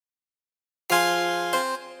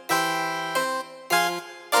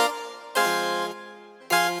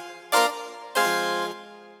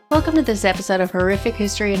Welcome to this episode of Horrific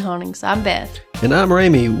History and Hauntings. I'm Beth. And I'm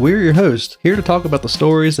Ramy. We're your hosts, here to talk about the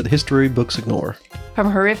stories that history books ignore.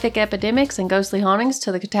 From horrific epidemics and ghostly hauntings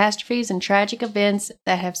to the catastrophes and tragic events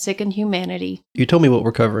that have sickened humanity. You told me what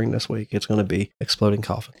we're covering this week. It's going to be exploding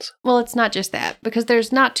coffins. Well, it's not just that, because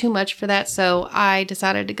there's not too much for that, so I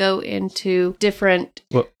decided to go into different...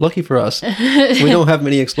 Well, lucky for us, we don't have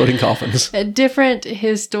many exploding coffins. Different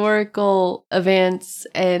historical events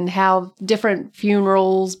and how different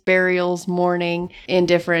funerals, burials, mourning in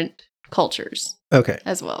different cultures. Okay.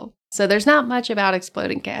 As well. So there's not much about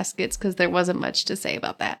exploding caskets because there wasn't much to say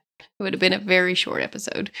about that. It would have been a very short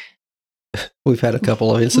episode. We've had a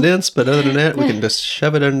couple of incidents, but other than that, we can just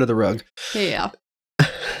shove it under the rug. Yeah.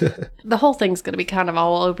 The whole thing's going to be kind of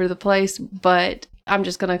all over the place, but I'm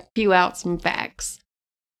just going to spew out some facts.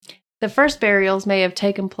 The first burials may have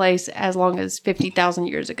taken place as long as 50,000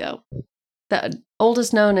 years ago. The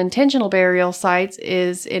oldest known intentional burial sites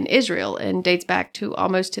is in Israel and dates back to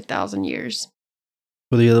almost 2,000 years.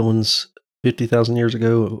 Were the other ones 50,000 years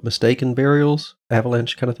ago mistaken burials,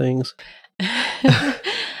 avalanche kind of things? I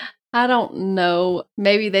don't know.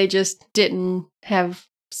 Maybe they just didn't have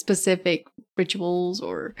specific rituals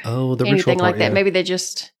or anything like that. Yeah. Maybe they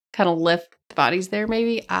just kind of left the bodies there,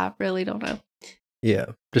 maybe. I really don't know. Yeah,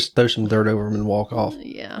 just throw some dirt over them and walk off.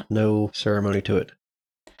 Yeah. No ceremony to it.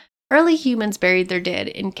 Early humans buried their dead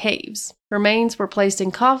in caves. Remains were placed in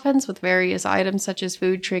coffins with various items such as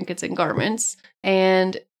food, trinkets, and garments.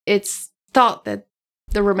 And it's thought that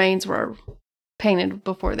the remains were painted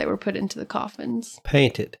before they were put into the coffins.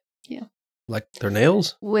 Painted? Yeah. Like their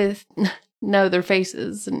nails? No, their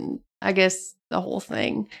faces and I guess the whole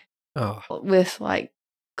thing. Oh. With like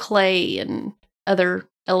clay and other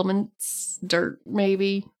elements, dirt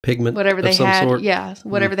maybe. Pigment whatever they of some had. sort? Yeah,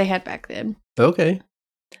 whatever they had back then. Okay.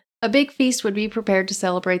 A big feast would be prepared to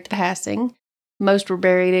celebrate the passing. Most were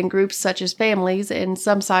buried in groups such as families, and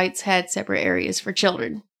some sites had separate areas for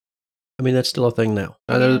children. I mean, that's still a thing now.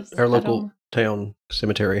 I know our local town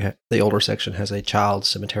cemetery, the older section, has a child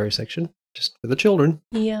cemetery section, just for the children.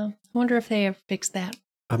 Yeah. I wonder if they ever fixed that.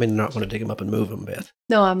 I mean, they're not going to dig them up and move them, Beth.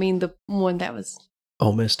 No, I mean the one that was...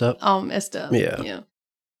 all messed up? All messed up. Yeah.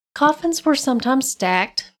 Coffins were sometimes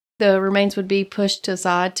stacked. The remains would be pushed to the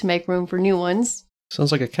side to make room for new ones.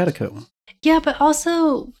 Sounds like a catacomb. Yeah, but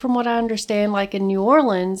also, from what I understand, like in New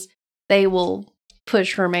Orleans, they will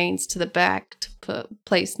push remains to the back to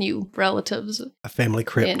place new relatives. A family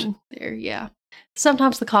crypt. In there, yeah.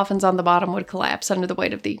 Sometimes the coffins on the bottom would collapse under the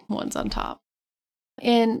weight of the ones on top.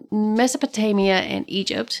 In Mesopotamia and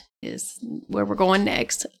Egypt is where we're going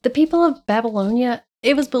next. The people of Babylonia,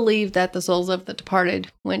 it was believed that the souls of the departed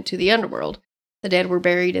went to the underworld. The dead were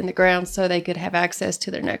buried in the ground so they could have access to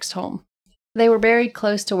their next home. They were buried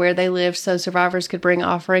close to where they lived so survivors could bring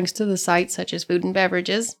offerings to the site such as food and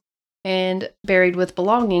beverages, and buried with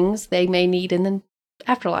belongings they may need in the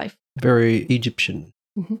afterlife. Very Egyptian.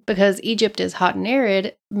 Because Egypt is hot and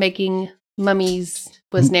arid, making mummies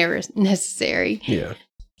was necessary. Yeah.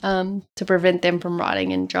 To prevent them from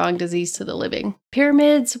rotting and drawing disease to the living.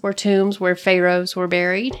 Pyramids were tombs where pharaohs were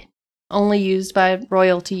buried, only used by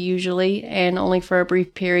royalty usually, and only for a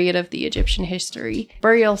brief period of the Egyptian history.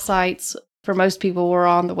 Burial sites for most people were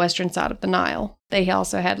on the western side of the Nile. They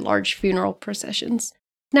also had large funeral processions.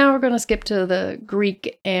 Now we're going to skip to the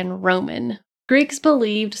Greek and Roman. Greeks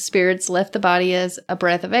believed spirits left the body as a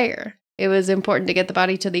breath of air. It was important to get the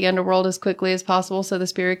body to the underworld as quickly as possible so the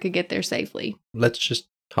spirit could get there safely. Let's just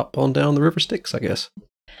hop on down the river Styx, I guess.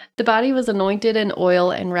 The body was anointed in oil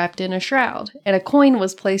and wrapped in a shroud, and a coin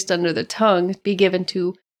was placed under the tongue to be given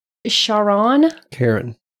to Charon?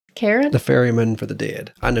 Karen? The ferryman for the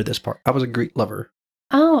dead. I know this part. I was a Greek lover.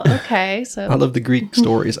 Oh, okay. So I love the Greek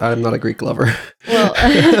stories. I'm not a Greek lover. Well,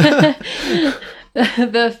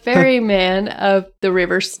 the ferryman of the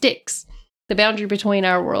river Styx, the boundary between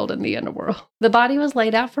our world and the underworld. The body was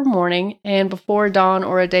laid out for mourning, and before dawn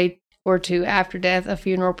or a day or two after death, a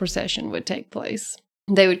funeral procession would take place.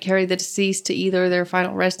 They would carry the deceased to either their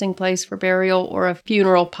final resting place for burial or a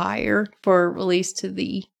funeral pyre for release to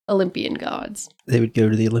the Olympian gods. They would go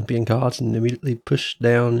to the Olympian gods and immediately push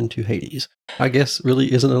down into Hades. I guess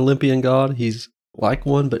really isn't an Olympian god. He's like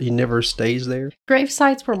one, but he never stays there. Grave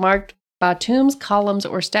sites were marked by tombs, columns,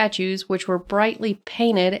 or statues, which were brightly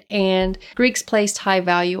painted, and Greeks placed high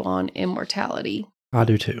value on immortality. I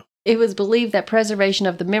do too. It was believed that preservation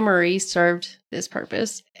of the memory served this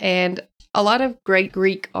purpose, and a lot of great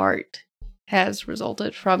Greek art has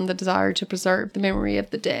resulted from the desire to preserve the memory of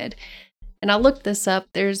the dead. And I looked this up.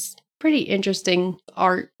 There's pretty interesting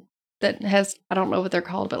art that has, I don't know what they're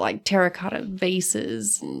called, but like terracotta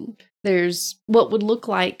vases. And there's what would look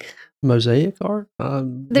like Mosaic art?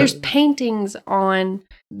 There's paintings on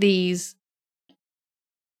these,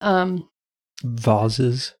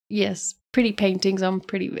 vases. yes, pretty paintings on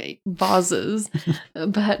pretty vases.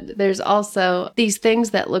 But there's also these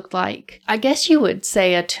things that look like, I guess you would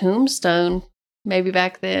say, a tombstone, maybe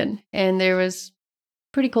back then. And there was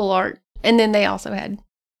pretty cool art. And then they also had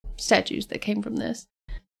statues that came from this.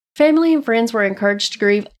 Family and friends were encouraged to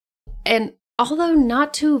grieve. And although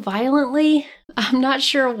not too violently, I'm not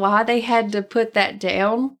sure why they had to put that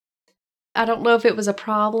down. I don't know if it was a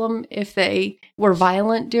problem if they were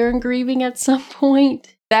violent during grieving at some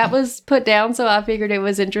point. That was put down, so I figured it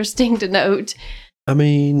was interesting to note. I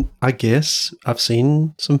mean, I guess I've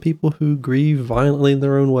seen some people who grieve violently in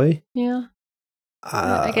their own way. Yeah.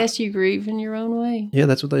 I guess you grieve in your own way. Yeah,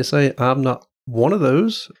 that's what they say. I'm not one of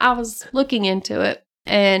those. I was looking into it,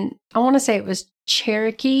 and I want to say it was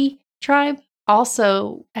Cherokee tribe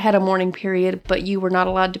also had a mourning period, but you were not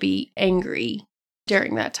allowed to be angry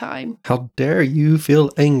during that time. How dare you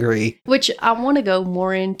feel angry? Which I want to go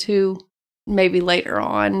more into maybe later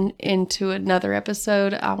on into another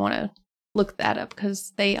episode. I want to look that up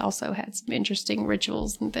because they also had some interesting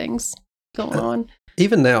rituals and things going on.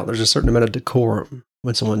 Even now, there's a certain amount of decorum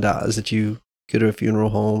when someone dies that you go to a funeral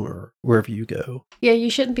home or wherever you go. Yeah, you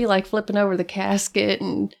shouldn't be like flipping over the casket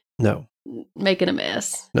and No. making a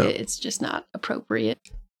mess. No. It's just not appropriate.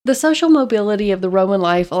 The social mobility of the Roman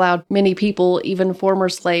life allowed many people, even former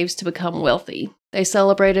slaves, to become wealthy. They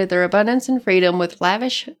celebrated their abundance and freedom with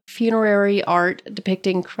lavish funerary art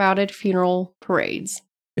depicting crowded funeral parades.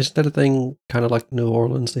 Isn't that a thing kind of like New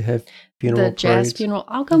Orleans? They have funeral The jazz parades? funeral.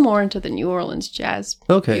 I'll go more into the New Orleans jazz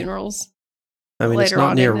funerals. I mean, it's later not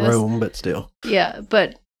on near in this. Rome, but still. Yeah,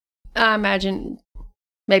 but I imagine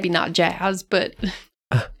maybe not jazz, but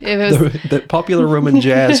it was the popular Roman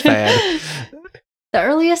jazz fad. The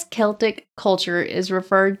earliest Celtic culture is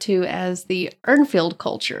referred to as the Urnfield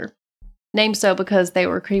culture, named so because they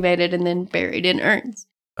were cremated and then buried in urns.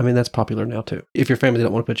 I mean, that's popular now, too. If your family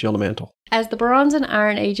didn't want to put you on the mantle. As the Bronze and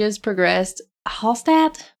Iron Ages progressed,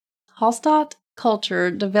 Hallstatt culture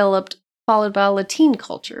developed, followed by Latin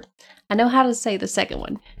culture. I know how to say the second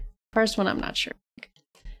one. First one, I'm not sure.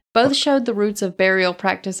 Both showed the roots of burial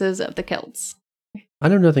practices of the Celts. I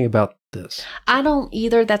know nothing about this. I don't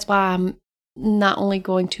either. That's why I'm not only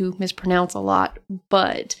going to mispronounce a lot,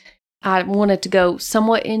 but I wanted to go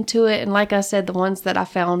somewhat into it. And like I said, the ones that I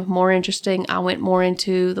found more interesting, I went more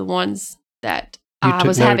into. The ones that I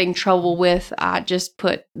was having trouble with, I just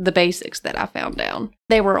put the basics that I found down.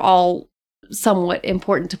 They were all somewhat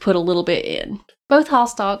important to put a little bit in. Both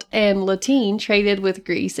Hallstatt and Latin traded with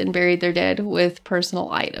Greece and buried their dead with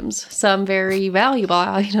personal items. Some very valuable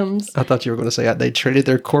items. I thought you were going to say they traded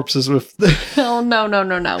their corpses with... Oh,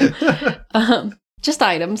 no. Just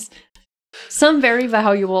items. Some very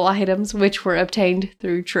valuable items which were obtained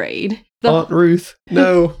through trade. Aunt Ruth,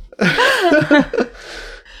 no. The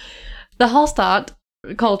Hallstatt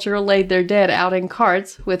culture laid their dead out in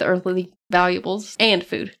carts with earthly valuables and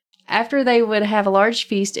food. After they would have a large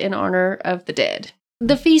feast in honor of the dead.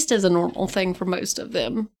 The feast is a normal thing for most of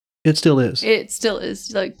them. It still is. It still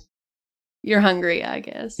is. Like, you're hungry, I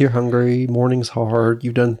guess. You're hungry. Mourning's hard.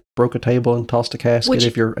 You've done broke a table and tossed a casket. Which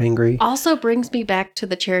if you're angry. Also brings me back to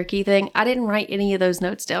the Cherokee thing. I didn't write any of those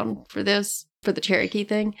notes down for the Cherokee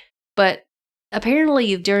thing. But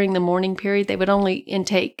apparently during the mourning period, they would only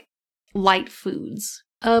intake light foods.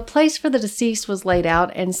 A place for the deceased was laid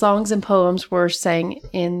out, and songs and poems were sang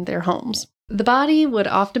in their homes. The body would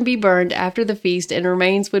often be burned after the feast, and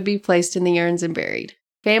remains would be placed in the urns and buried.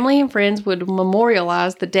 Family and friends would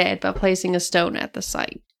memorialize the dead by placing a stone at the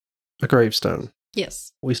site. A gravestone.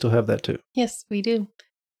 Yes. We still have that too. Yes, we do.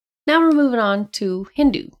 Now we're moving on to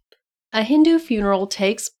Hindu. A Hindu funeral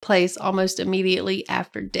takes place almost immediately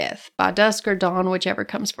after death, by dusk or dawn, whichever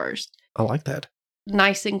comes first. I like that.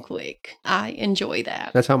 Nice and quick. I enjoy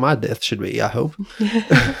that. That's how my death should be, I hope.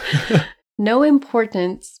 No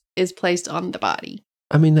importance is placed on the body.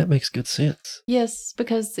 I mean, that makes good sense. Yes,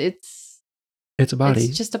 because it's a body.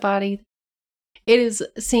 It's just a body. It is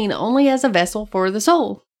seen only as a vessel for the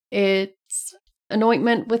soul. It's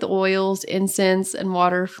anointment with oils, incense, and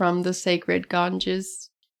water from the sacred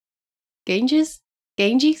Ganges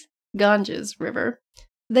River.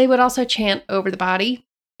 They would also chant over the body.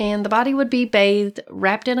 And the body would be bathed,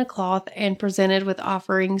 wrapped in a cloth, and presented with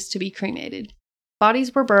offerings to be cremated.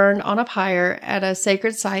 Bodies were burned on a pyre at a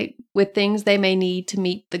sacred site with things they may need to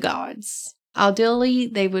meet the gods. Ideally,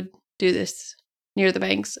 they would do this near the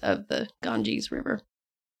banks of the Ganges River.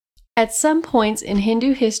 At some points in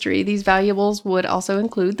Hindu history, these valuables would also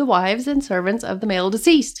include the wives and servants of the male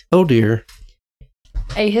deceased. Oh dear.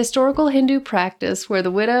 a historical Hindu practice where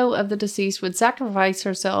the widow of the deceased would sacrifice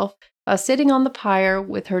herself by sitting on the pyre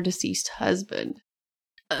with her deceased husband.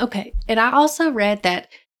 Okay, and I also read that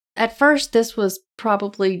at first this was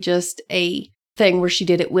probably just a thing where she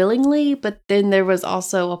did it willingly, but then there was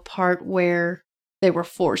also a part where they were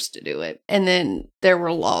forced to do it. And then there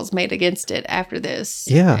were laws made against it after this.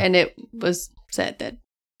 Yeah. And it was said that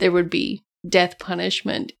there would be death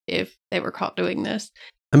punishment if they were caught doing this.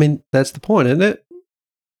 I mean, that's the point, isn't it?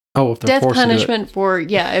 Oh, if they're Death forced punishment to do it. for,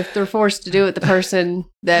 if they're forced to do it, the person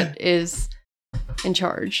that is in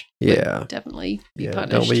charge would definitely be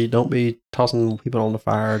punished. Don't be tossing people on the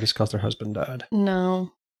fire just because their husband died.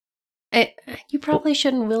 No. You probably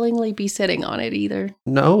shouldn't willingly be sitting on it either.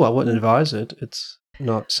 No, I wouldn't advise it. It's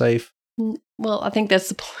not safe. Well, I think that's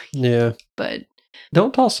the point. Yeah. But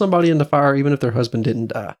don't toss somebody in the fire even if their husband didn't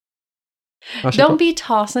die. Don't be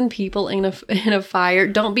tossing people in a fire.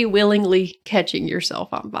 Don't be willingly catching yourself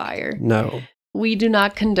on fire. No. We do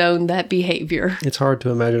not condone that behavior. It's hard to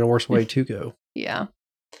imagine a worse way to go. Yeah.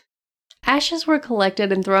 Ashes were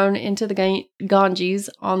collected and thrown into the Ganges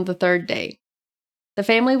on the third day. The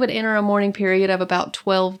family would enter a mourning period of about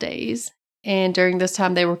 12 days, and during this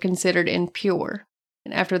time they were considered impure.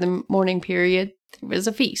 And after the mourning period, there was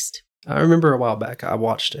a feast. I remember a while back I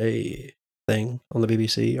watched a thing on the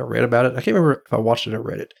BBC or read about it. I can't remember if I watched it or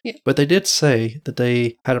read it. Yeah. But they did say that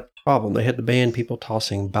they had a problem. They had to ban people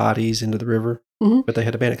tossing bodies into the river, but they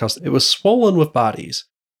had to ban it because it was swollen with bodies,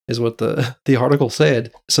 is what the article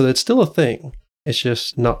said. So it's still a thing. It's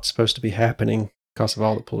just not supposed to be happening because of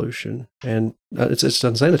all the pollution. And it's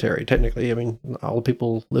unsanitary, technically. I mean, all the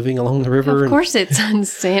people living along the river. Of course it's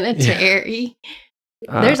unsanitary.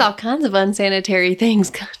 There's all kinds of unsanitary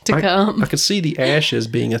things to come. I could see the ashes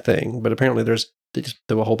being a thing, but apparently they just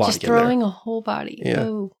threw a whole body in there. Just throwing a whole body. Yeah.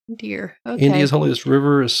 Oh, dear. Okay. India's holiest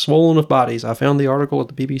river is swollen with bodies. I found the article at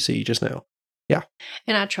the BBC just now. Yeah.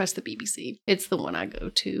 And I trust the BBC. It's the one I go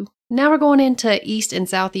to. Now we're going into East and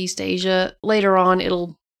Southeast Asia. Later on,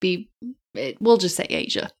 we'll just say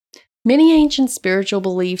Asia. Many ancient spiritual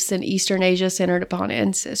beliefs in Eastern Asia centered upon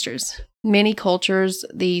ancestors. Many cultures,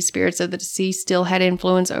 the spirits of the deceased still had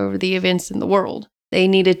influence over the events in the world. They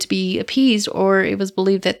needed to be appeased, or it was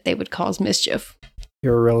believed that they would cause mischief.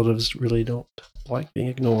 Your relatives really don't like being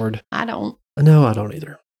ignored. I don't. No, I don't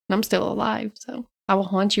either. I'm still alive, so I will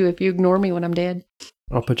haunt you if you ignore me when I'm dead.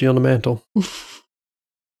 I'll put you on the mantle.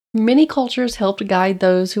 Many cultures helped guide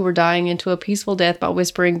those who were dying into a peaceful death by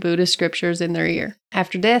whispering Buddhist scriptures in their ear.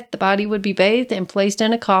 After death, the body would be bathed and placed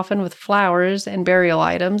in a coffin with flowers and burial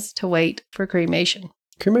items to wait for cremation.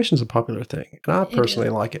 Cremation's a popular thing, and I personally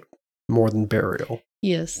like it more than burial.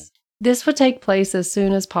 Yes. This would take place as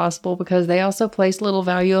soon as possible because they also placed little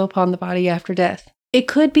value upon the body after death. It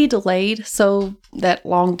could be delayed so that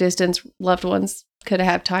long-distance loved ones could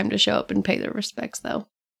have time to show up and pay their respects, though.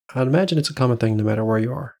 I'd imagine it's a common thing no matter where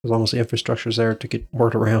you are, as long as the infrastructure's there to get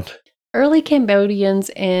word around. Early Cambodians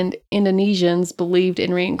and Indonesians believed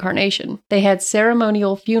in reincarnation. They had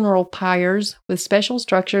ceremonial funeral pyres with special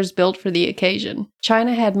structures built for the occasion.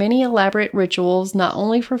 China had many elaborate rituals not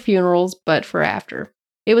only for funerals, but for after.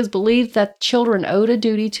 It was believed that children owed a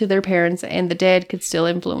duty to their parents and the dead could still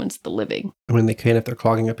influence the living. I mean, they can if they're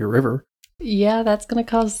clogging up your river. Yeah, that's going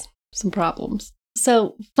to cause some problems.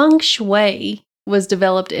 So, feng shui was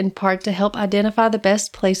developed in part to help identify the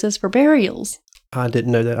best places for burials. I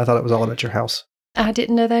didn't know that. I thought it was all about your house. I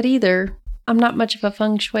didn't know that either. I'm not much of a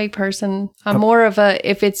feng shui person. I'm more of a,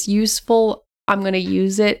 if it's useful, I'm going to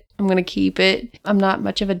use it. I'm going to keep it. I'm not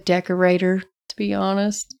much of a decorator, to be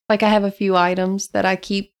honest. Like, I have a few items that I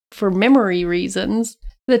keep for memory reasons.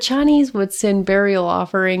 The Chinese would send burial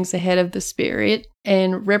offerings ahead of the spirit,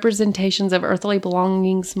 and representations of earthly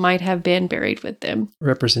belongings might have been buried with them.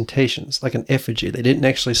 Representations, like an effigy. They didn't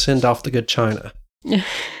actually send off the good china.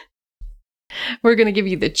 We're going to give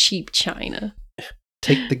you the cheap china.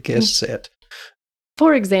 Take the guest set.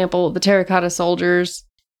 For example, the terracotta soldiers.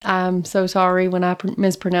 I'm so sorry when I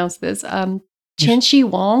mispronounced this. Qin Shi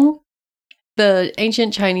Huang, the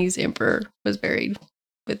ancient Chinese emperor, was buried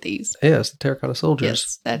with these. Yes, the terracotta soldiers.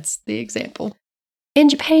 Yes, that's the example. In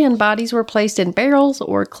Japan, bodies were placed in barrels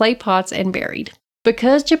or clay pots and buried.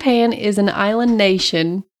 Because Japan is an island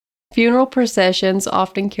nation, funeral processions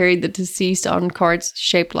often carried the deceased on carts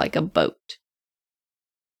shaped like a boat.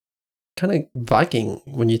 Kind of Viking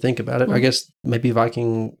when you think about it. I guess maybe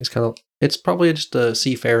Viking is it's probably just a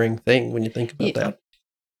seafaring thing when you think about that.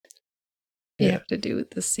 You have to do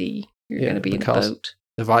with the sea. You're going to be in a boat.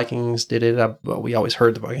 The Vikings did it. We always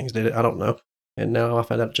heard the Vikings did it. I don't know. And now I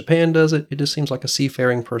found out Japan does it. It just seems like a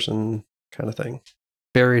seafaring person kind of thing.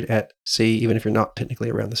 Buried at sea, even if you're not technically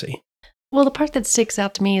around the sea. Well, the part that sticks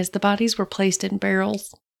out to me is the bodies were placed in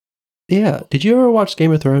barrels. Yeah. Did you ever watch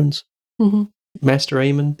Game of Thrones? Mm-hmm. Master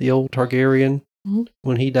Aemon, the old Targaryen, Mm-hmm.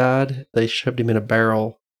 when he died, they shoved him in a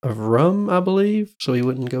barrel of rum, I believe, so he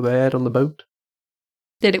wouldn't go bad on the boat.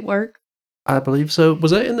 Did it work? I believe so. Was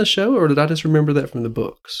that in the show, or did I just remember that from the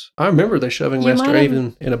books? I remember they shoving Master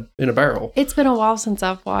Aemon in a barrel. It's been a while since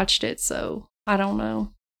I've watched it, so I don't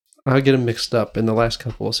know. I get them mixed up. In the last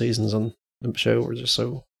couple of seasons on the show were just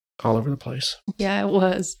so all over the place. Yeah, it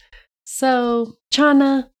was. So,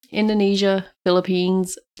 China, Indonesia,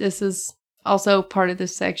 Philippines, this is also part of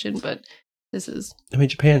this section, but this is... I mean,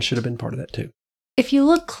 Japan should have been part of that too. If you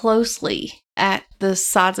look closely at the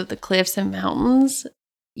sides of the cliffs and mountains,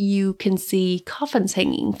 you can see coffins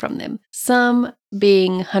hanging from them, some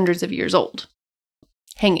being hundreds of years old,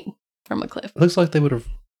 hanging from a cliff. It looks like they would have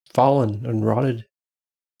fallen and rotted.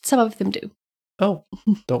 Some of them do. Oh,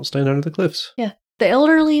 don't stand under the cliffs. Yeah. The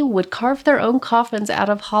elderly would carve their own coffins out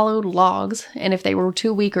of hollowed logs, and if they were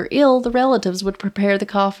too weak or ill, the relatives would prepare the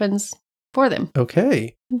coffins for them.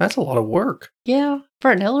 Okay, that's a lot of work. Yeah,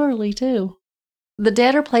 for an elderly, too. The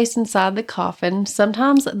dead are placed inside the coffin.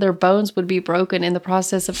 Sometimes their bones would be broken in the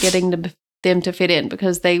process of getting them to fit in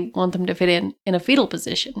because they want them to fit in a fetal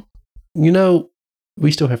position. You know,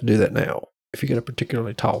 we still have to do that now. If you get a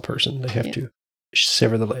particularly tall person, they have to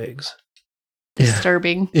sever the legs.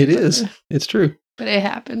 Disturbing. Yeah, it is. It's true. But it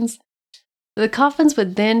happens. The coffins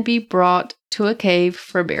would then be brought to a cave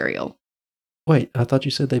for burial. Wait, I thought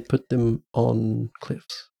you said they put them on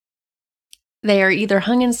cliffs. They are either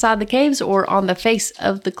hung inside the caves or on the face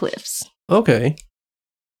of the cliffs. Okay.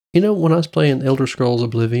 You know, when I was playing Elder Scrolls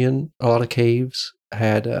Oblivion, a lot of caves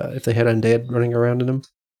had, if they had undead running around in them,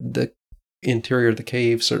 the interior of the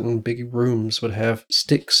cave, certain big rooms would have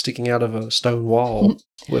sticks sticking out of a stone wall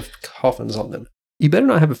with coffins on them. You better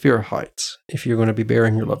not have a fear of heights if you're going to be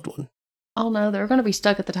burying your loved one. Oh no, they're going to be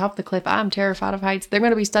stuck at the top of the cliff. I'm terrified of heights. They're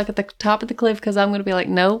going to be stuck at the top of the cliff because I'm going to be like,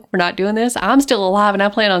 no, we're not doing this. I'm still alive and I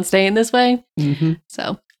plan on staying this way. Mm-hmm.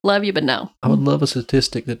 So, love you, but no. I would love a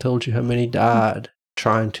statistic that told you how many died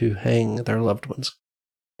trying to hang their loved ones.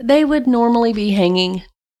 They would normally be hanging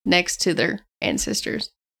next to their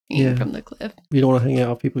ancestors from the cliff. You don't want to hang out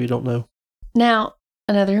with people you don't know. Now,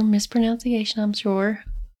 another mispronunciation, I'm sure.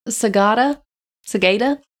 Sagada.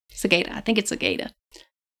 I think it's Sagada.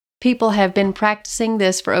 People have been practicing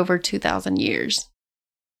this for over 2,000 years.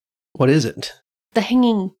 What is it? The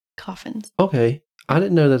hanging coffins. Okay. I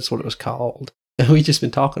didn't know that's what it was called. We've just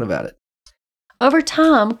been talking about it. Over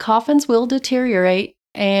time, coffins will deteriorate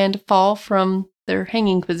and fall from their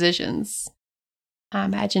hanging positions. I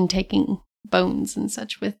imagine taking bones and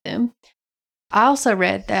such with them. I also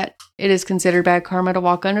read that it is considered bad karma to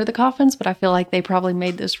walk under the coffins, but I feel like they probably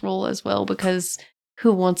made this rule as well because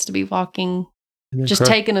who wants to be walking, just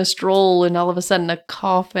taking a stroll and all of a sudden a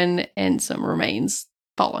coffin and some remains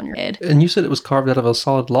fall on your head. And you said it was carved out of a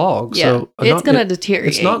solid log. Yeah, so it's going to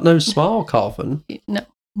deteriorate. It's not no small coffin. No.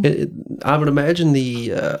 I would imagine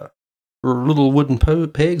the little wooden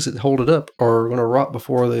pegs that hold it up are going to rot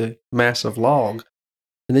before the massive log.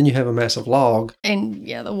 And then you have a massive log. And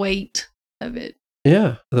the weight of it.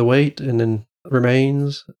 Yeah, the weight and then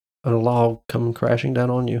remains on a log come crashing down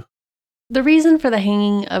on you. The reason for the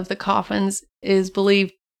hanging of the coffins is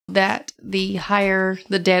believed that the higher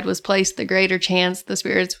the dead was placed, the greater chance the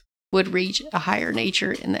spirits would reach a higher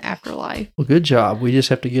nature in the afterlife. Well, good job. We just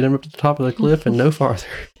have to get them up to the top of the cliff and no farther.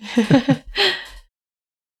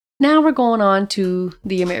 Now we're going on to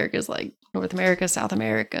the Americas, like North America, South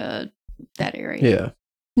America, that area. Yeah.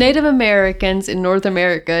 Native Americans in North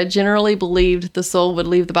America generally believed the soul would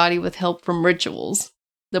leave the body with help from rituals.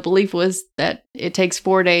 The belief was that it takes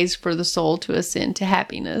 4 days for the soul to ascend to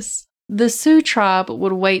happiness. The Sioux tribe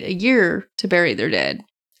would wait a year to bury their dead,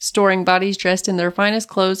 storing bodies dressed in their finest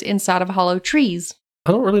clothes inside of hollow trees.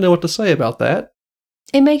 I don't really know what to say about that.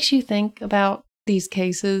 It makes you think about these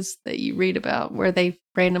cases that you read about where they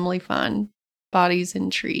randomly find bodies in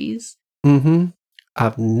trees. Mm-hmm.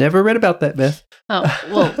 I've never read about that, Beth. Oh,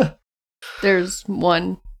 well, there's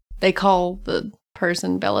one. They call the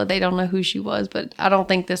person Bella. They don't know who she was, but I don't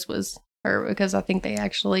think this was her because I think they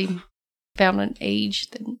actually found an age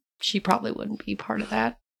that she probably wouldn't be part of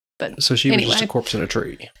that. But so she was just a corpse in a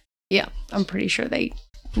tree. Yeah, I'm pretty sure they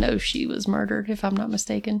know she was murdered, if I'm not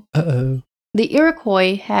mistaken. Uh-oh. The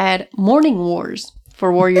Iroquois had mourning wars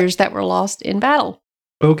for warriors that were lost in battle.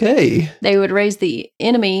 Okay. They would raise the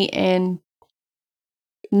enemy and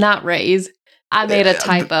not raise. I made a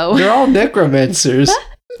typo. They're all necromancers.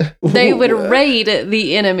 They would raid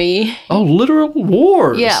the enemy. Oh, literal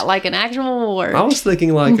wars. Yeah, like an actual war. I was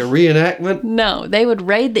thinking like a reenactment. No, they would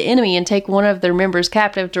raid the enemy and take one of their members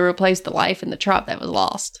captive to replace the life in the tribe that was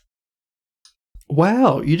lost.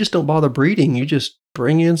 Wow, you just don't bother breeding. You just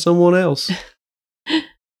bring in someone else.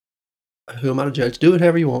 Who am I to judge? Do it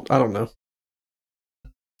however you want. I don't know.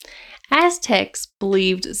 Aztecs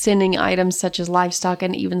believed sending items such as livestock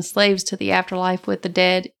and even slaves to the afterlife with the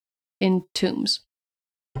dead in tombs.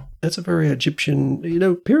 That's a very Egyptian,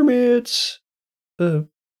 pyramids,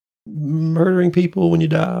 murdering people when you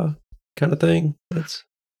die kind of thing. The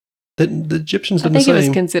Egyptians did the same. I think it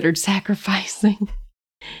was considered sacrificing.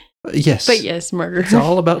 Yes. But yes, murder. It's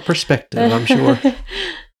all about perspective, I'm sure.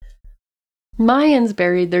 Mayans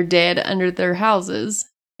buried their dead under their houses.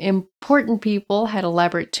 Important people had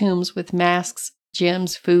elaborate tombs with masks,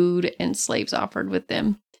 gems, food, and slaves offered with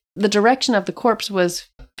them. The direction of the corpse was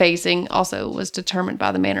facing also was determined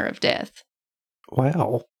by the manner of death.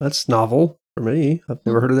 Wow, that's novel for me. I've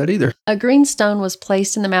never heard of that either. A green stone was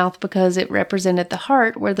placed in the mouth because it represented the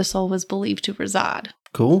heart where the soul was believed to reside.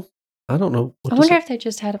 Cool. I don't know. I wonder if they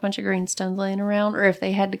just had a bunch of green stones laying around or if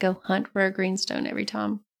they had to go hunt for a green stone every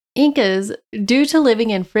time. Incas, due to living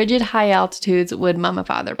in frigid high altitudes, would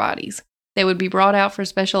mummify their bodies. They would be brought out for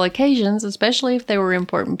special occasions, especially if they were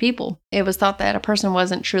important people. It was thought that a person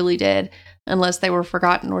wasn't truly dead unless they were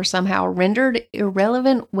forgotten or somehow rendered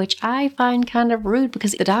irrelevant, which I find kind of rude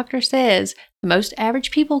because the doctor says the most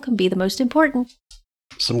average people can be the most important.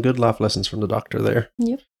 Some good life lessons from the doctor there.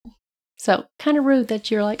 Yep. So, kind of rude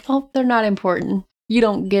that you're like, oh, they're not important. You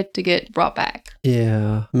don't get to get brought back.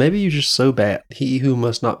 Yeah, maybe you're just so bad. He who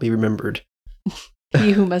must not be remembered.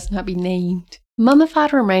 He who must not be named.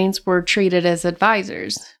 Mummified remains were treated as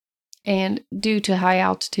advisors, and due to high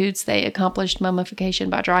altitudes, they accomplished mummification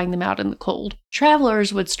by drying them out in the cold.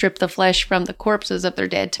 Travelers would strip the flesh from the corpses of their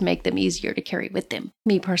dead to make them easier to carry with them.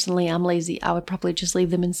 Me personally, I'm lazy. I would probably just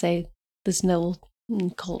leave them and say, the snow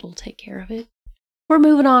and cold will take care of it. We're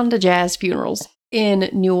moving on to jazz funerals. In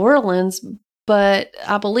New Orleans, but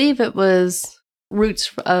I believe it was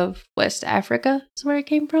roots of West Africa is where it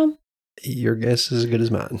came from. Your guess is as good as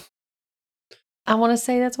mine. I want to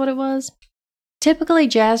say that's what it was. Typically,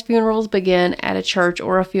 jazz funerals begin at a church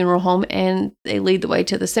or a funeral home, and they lead the way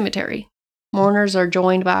to the cemetery. Mourners are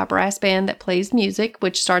joined by a brass band that plays music,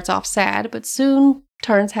 which starts off sad, but soon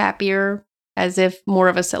turns happier, as if more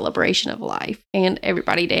of a celebration of life, and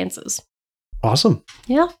everybody dances. Awesome.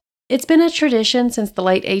 Yeah. It's been a tradition since the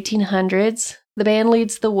late 1800s. The band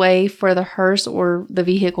leads the way for the hearse or the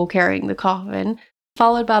vehicle carrying the coffin,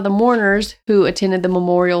 followed by the mourners who attended the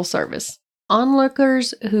memorial service.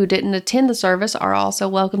 Onlookers who didn't attend the service are also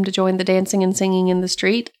welcome to join the dancing and singing in the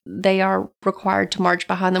street. They are required to march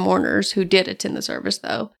behind the mourners who did attend the service,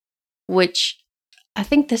 though, which I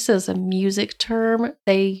think this is a music term.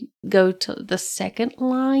 They go to the second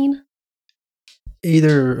line.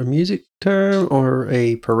 Either a music term or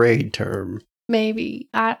a parade term. Maybe.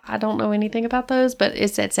 I don't know anything about those, but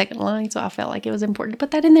it's that second line, so I felt like it was important to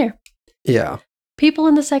put that in there. Yeah. People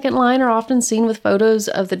in the second line are often seen with photos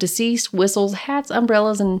of the deceased, whistles, hats,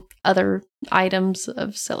 umbrellas, and other items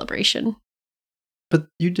of celebration. But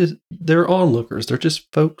they're onlookers. They're just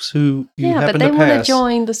folks who you happen to pass. Yeah, but they want to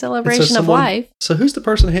join the celebration of life. So who's the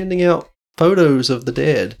person handing out photos of the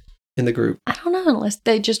dead in the group? I don't know, unless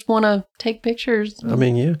they just want to take pictures. I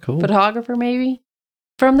mean, yeah, cool. Photographer, maybe.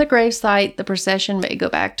 From the gravesite, the procession may go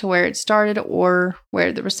back to where it started or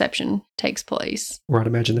where the reception takes place. Where I'd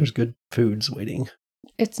imagine there's good foods waiting.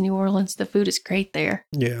 It's New Orleans. The food is great there.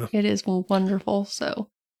 Yeah. It is wonderful. So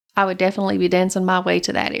I would definitely be dancing my way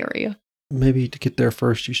to that area. Maybe to get there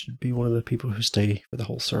first, you should be one of the people who stay for the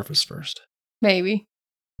whole service first. Maybe.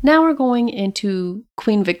 Now we're going into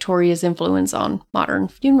Queen Victoria's influence on modern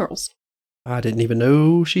funerals. I didn't even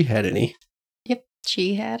know she had any. Yep,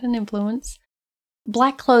 she had an influence.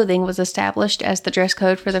 Black clothing was established as the dress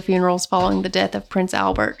code for the funerals following the death of Prince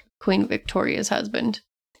Albert, Queen Victoria's husband.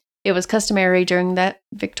 It was customary during that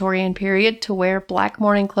Victorian period to wear black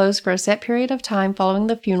mourning clothes for a set period of time following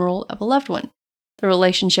the funeral of a loved one. The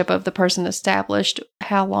relationship of the person established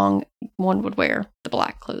how long one would wear the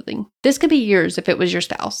black clothing. This could be years if it was your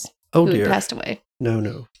spouse who had passed away.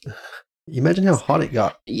 No. Imagine how hot it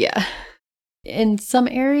got. Yeah. In some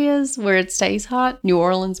areas where it stays hot, New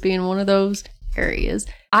Orleans being one of those areas,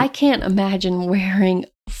 I can't imagine wearing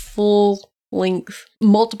full-length,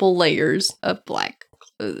 multiple layers of black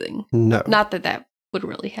clothing. No. Not that would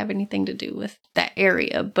really have anything to do with that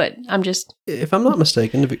area, but I'm just... If I'm not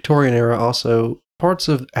mistaken, the Victorian era also, parts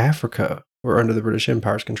of Africa were under the British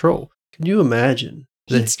Empire's control. Can you imagine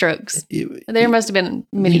Heat strokes. There must have been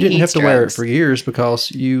many. You didn't have strokes. to wear it for years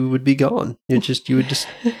because you would be gone. You would just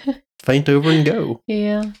faint over and go.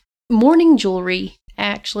 Yeah. Mourning jewelry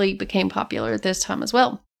actually became popular at this time as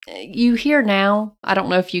well. You hear now, I don't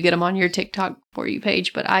know if you get them on your TikTok For You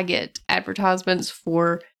page, but I get advertisements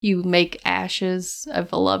for you make ashes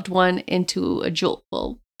of a loved one into a jewel.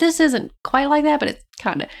 Well, this isn't quite like that, but it's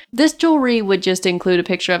kind of. This jewelry would just include a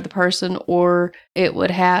picture of the person, or it would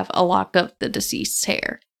have a lock of the deceased's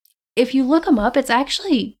hair. If you look them up, it's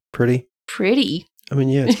actually pretty. I mean,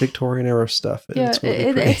 yeah, it's Victorian era stuff. Yeah,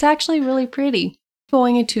 it's actually really pretty.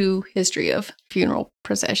 Going into history of funeral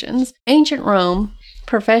processions. Ancient Rome,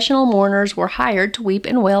 professional mourners were hired to weep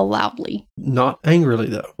and wail loudly. Not angrily,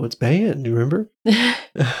 though. It's banned, do you remember?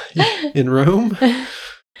 In Rome?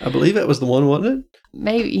 I believe that was the one, wasn't it?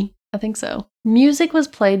 Maybe. I think so. Music was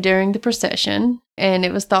played during the procession, and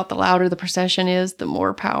it was thought the louder the procession is, the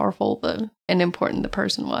more powerful and important the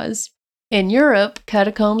person was. In Europe,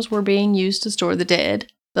 catacombs were being used to store the dead,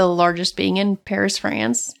 the largest being in Paris,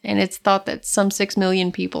 France, and it's thought that some 6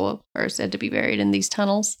 million people are said to be buried in these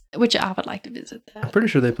tunnels, which I would like to visit that. I'm pretty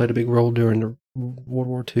sure they played a big role during the World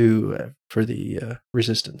War II for the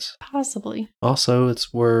resistance. Possibly. Also,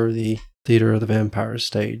 it's where the Theater of the Vampires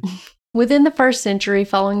stayed. Within the 1st century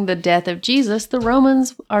following the death of Jesus, the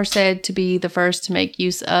Romans are said to be the first to make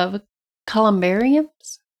use of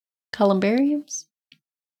columbariums? Columbariums?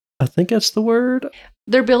 I think that's the word.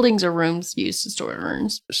 Their buildings or rooms used to store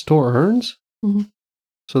urns. Store urns? Mm-hmm.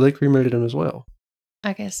 So they cremated them as well?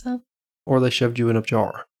 I guess so. Or they shoved you in a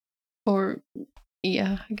jar? Or,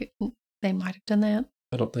 yeah, they might have done that.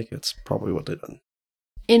 I don't think it's probably what they've done.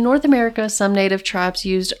 In North America, some native tribes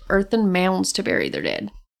used earthen mounds to bury their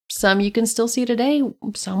dead. Some you can still see today.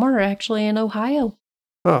 Some are actually in Ohio.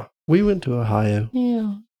 Oh, we went to Ohio.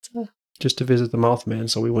 Yeah. Just to visit the Mothman,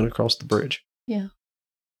 so we went across the bridge. Yeah.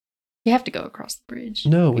 You have to go across the bridge.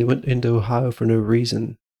 No, we went into Ohio for no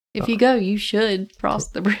reason. If you go, you should cross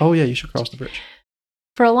the bridge. Oh, yeah, you should cross the bridge.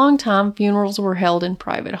 For a long time, funerals were held in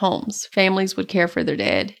private homes. Families would care for their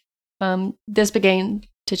dead. This began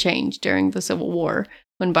to change during the Civil War,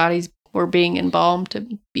 when bodies were being embalmed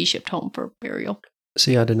to be shipped home for burial.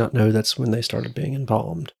 See, I did not know that's when they started being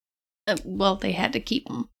embalmed. Well, they had to keep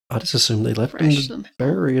them. I just assumed they left them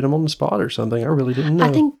buried them on the spot or something. I really didn't know.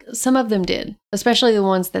 I think some of them did, especially the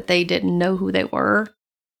ones that they didn't know who they were.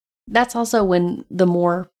 That's also when the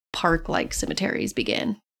more park-like cemeteries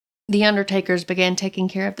began. The undertakers began taking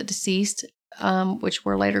care of the deceased, which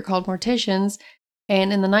were later called morticians,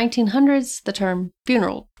 and in the 1900s, the term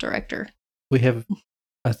funeral director. We have,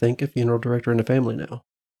 I think, a funeral director in the family now.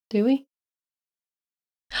 Do we?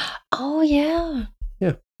 Oh, yeah.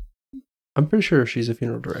 Yeah. I'm pretty sure she's a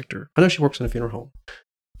funeral director. I know she works in a funeral home.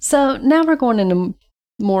 So now we're going into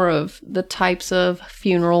more of the types of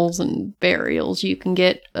funerals and burials you can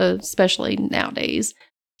get, especially nowadays.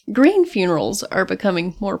 Green funerals are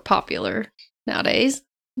becoming more popular nowadays.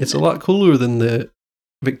 It's a lot cooler than the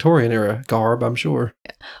Victorian era garb, I'm sure.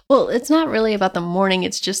 Well, it's not really about the mourning,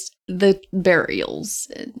 it's just the burials,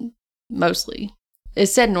 mostly. It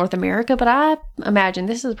said North America, but I imagine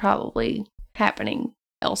this is probably happening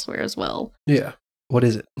elsewhere as well. Yeah. What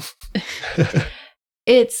is it?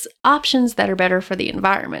 It's options that are better for the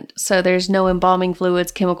environment. So there's no embalming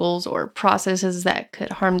fluids, chemicals, or processes that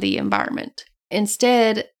could harm the environment.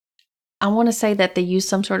 Instead, I want to say that they use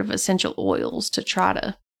some sort of essential oils to try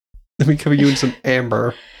to... Let me cover you in some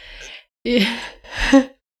amber. Yeah. You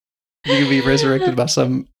can be resurrected by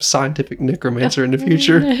some scientific necromancer in the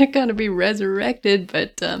future. You're going to be resurrected,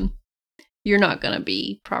 but you're not going to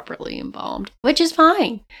be properly embalmed, which is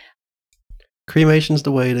fine. Cremation's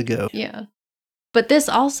the way to go. Yeah. But this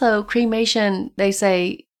also, cremation, they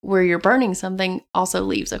say, where you're burning something, also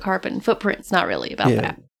leaves a carbon footprint. It's not really about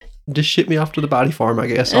that. Just ship me off to the body farm, I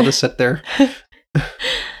guess. I'll just sit there.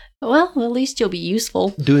 Well, at least you'll be useful.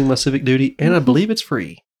 Doing my civic duty, and I believe it's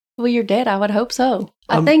free. Well, you're dead. I would hope so.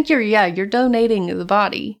 I think you're donating the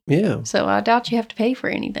body. Yeah. So I doubt you have to pay for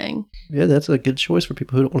anything. Yeah, that's a good choice for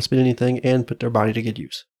people who don't want to spend anything and put their body to good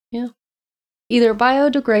use. Yeah. Either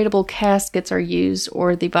biodegradable caskets are used,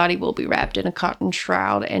 or the body will be wrapped in a cotton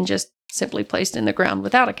shroud and just simply placed in the ground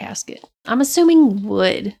without a casket. I'm assuming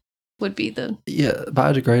wood would be the... Yeah,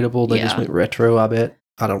 biodegradable. They just went retro, I bet.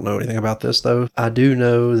 I don't know anything about this, though. I do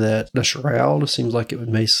know that the shroud seems like it would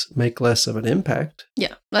make less of an impact.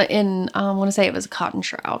 Yeah, and I want to say it was a cotton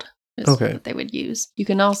shroud. Is what they would use. You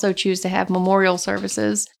can also choose to have memorial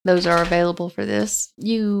services. Those are available for this.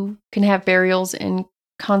 You can have burials in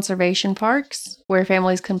conservation parks where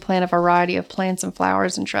families can plant a variety of plants and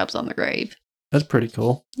flowers and shrubs on the grave. That's pretty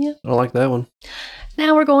cool. Yeah. I like that one.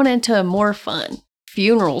 Now we're going into more fun.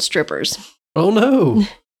 funeral strippers. Oh, no.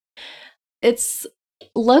 It's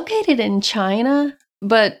located in China,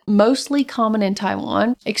 but mostly common in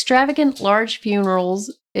Taiwan. Extravagant large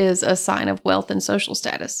funerals is a sign of wealth and social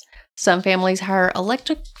status. Some families hire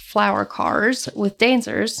electric flower cars with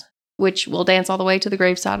dancers, which will dance all the way to the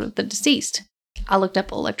graveside of the deceased. I looked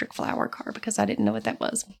up electric flower car because I didn't know what that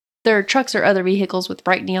was. There are trucks or other vehicles with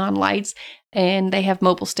bright neon lights, and they have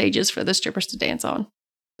mobile stages for the strippers to dance on.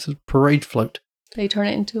 It's a parade float. They turn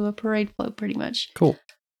it into a parade float, pretty much. Cool.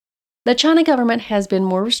 The China government has been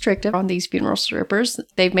more restrictive on these funeral strippers.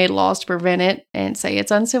 They've made laws to prevent it and say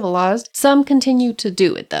it's uncivilized. Some continue to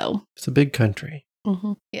do it, though. It's a big country.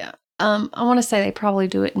 Mm-hmm. Yeah. I want to say they probably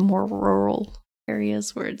do it in more rural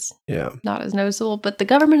areas where it's not as noticeable. But the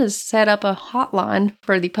government has set up a hotline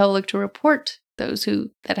for the public to report those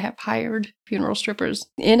that have hired funeral strippers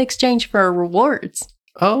in exchange for rewards.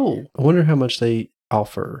 Oh, I wonder how much they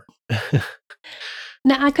offer.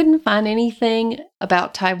 Now, I couldn't find anything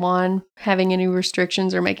about Taiwan having any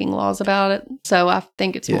restrictions or making laws about it, so I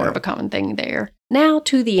think it's more of a common thing there. Now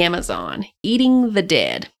to the Amazon, eating the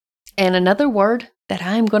dead. And another word that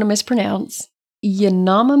I'm going to mispronounce,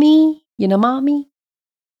 Yanomami.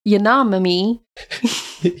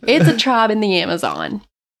 It's a tribe in the Amazon.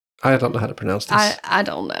 I don't know how to pronounce this. I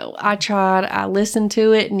don't know. I tried. I listened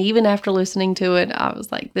to it, and even after listening to it, I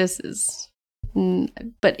was like, this is...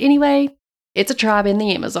 But anyway... It's a tribe in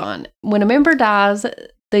the Amazon. When a member dies,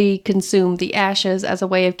 they consume the ashes as a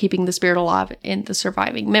way of keeping the spirit alive in the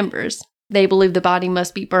surviving members. They believe the body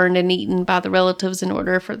must be burned and eaten by the relatives in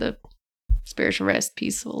order for the spirit to rest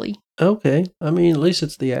peacefully. Okay. I mean, at least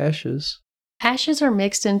it's the ashes. Ashes are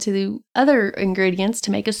mixed into the other ingredients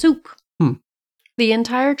to make a soup. The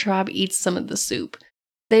entire tribe eats some of the soup.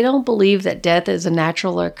 They don't believe that death is a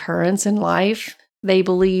natural occurrence in life. They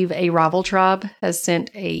believe a rival tribe has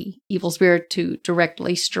sent a evil spirit to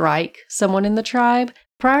directly strike someone in the tribe.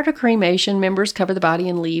 Prior to cremation, members cover the body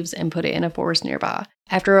in leaves and put it in a forest nearby.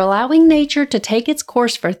 After allowing nature to take its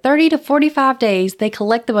course for 30 to 45 days, they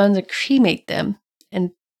collect the bones and cremate them.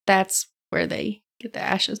 And that's where they get the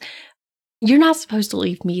ashes. You're not supposed to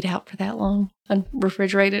leave meat out for that long,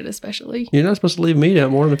 unrefrigerated especially. You're not supposed to leave meat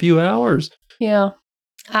out more than a few hours. Yeah.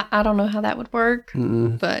 I don't know how that would work,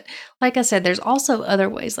 but like I said, there's also other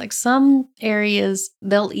ways. Like some areas,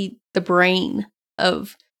 they'll eat the brain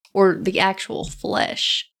or the actual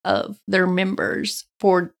flesh of their members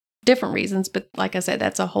for different reasons. But like I said,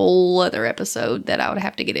 that's a whole other episode that I would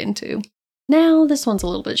have to get into. Now, this one's a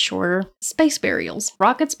little bit shorter. Space burials.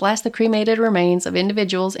 Rockets blast the cremated remains of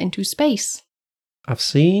individuals into space. I've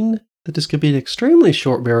seen that this could be an extremely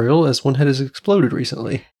short burial as one head has exploded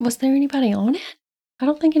recently. Was there anybody on it? I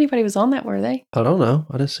don't think anybody was on that, were they? I don't know.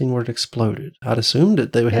 I just seen where it exploded. I'd assumed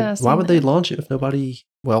that they would have... Why would they launch it if nobody,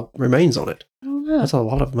 remains on it? I don't know. That's a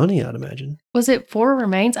lot of money, I'd imagine. Was it 4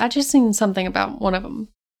 remains? I just seen something about one of them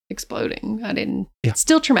exploding. I didn't... Yeah.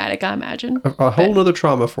 Still traumatic, I imagine. A whole nother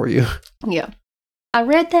trauma for you. Yeah. I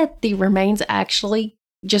read that the remains actually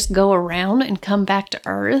just go around and come back to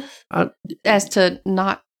Earth as to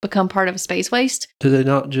not become part of space waste. Do they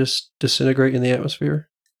not just disintegrate in the atmosphere?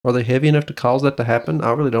 Are they heavy enough to cause that to happen?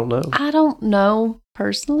 I really don't know. I don't know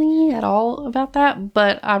personally at all about that,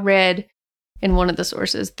 but I read in one of the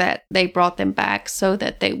sources that they brought them back so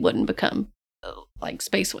that they wouldn't become like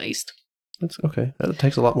space waste. That's okay. That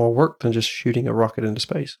takes a lot more work than just shooting a rocket into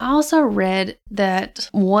space. I also read that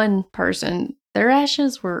one person, their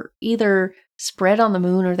ashes were either spread on the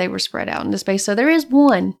moon or they were spread out into space. So there is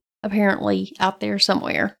one apparently out there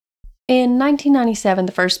somewhere. In 1997,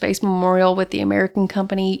 the first space memorial with the American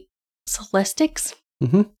company Celestics.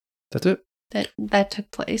 That's it. That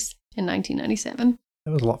took place in 1997.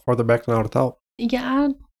 That was a lot farther back than I would have thought. Yeah,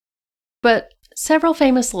 but several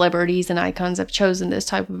famous celebrities and icons have chosen this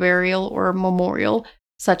type of burial or memorial,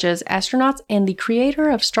 such as astronauts and the creator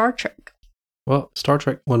of Star Trek. Well, Star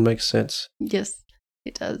Trek one makes sense. Yes,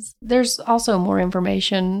 it does. There's also more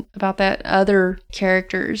information about that. Other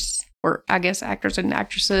characters, or I guess actors and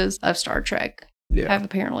actresses of Star Trek have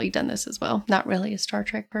apparently done this as well. Not really a Star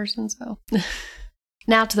Trek person, so.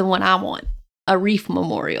 Now to the one I want, a reef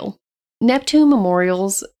memorial. Neptune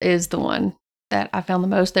Memorials is the one that I found the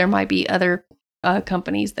most. There might be other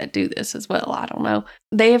companies that do this as well. I don't know.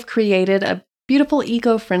 They have created a beautiful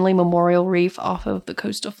eco-friendly memorial reef off of the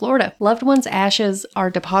coast of Florida. Loved ones' ashes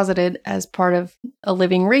are deposited as part of a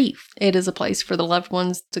living reef. It is a place for the loved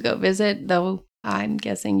ones to go visit, though I'm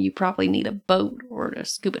guessing you probably need a boat or a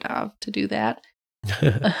scuba dive to do that.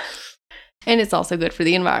 And it's also good for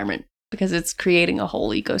the environment because it's creating a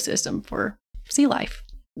whole ecosystem for sea life.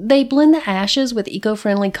 They blend the ashes with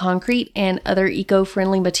eco-friendly concrete and other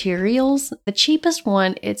eco-friendly materials. The cheapest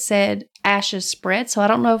one, it said ashes spread, so I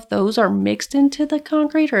don't know if those are mixed into the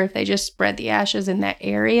concrete or if they just spread the ashes in that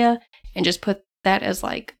area and just put that as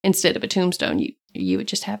like, instead of a tombstone, you would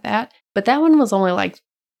just have that. But that one was only like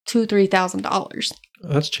 $2,000-$3,000.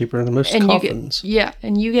 That's cheaper than most and coffins.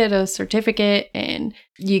 And you get a certificate and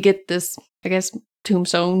you get this, I guess,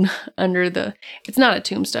 tombstone under the... It's not a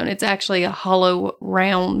tombstone. It's actually a hollow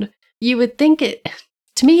round. You would think it...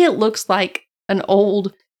 To me, it looks like an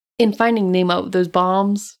old... In Finding Nemo, those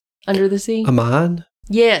bombs under the sea. A mine?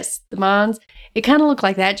 Yes, the mines. It kind of looked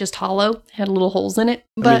like that, just hollow. Had little holes in it.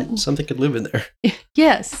 But I mean, something could live in there.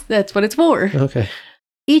 Yes, that's what it's for. Okay.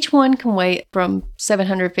 Each one can weigh from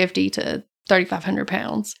 750 to 3,500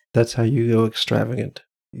 pounds. That's how you go extravagant.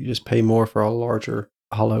 You just pay more for a larger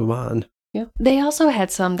hollow mine. Yeah. They also had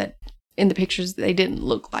some that, in the pictures, they didn't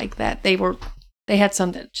look like that. They had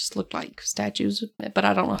some that just looked like statues, but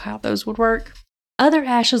I don't know how those would work. Other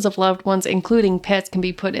ashes of loved ones, including pets, can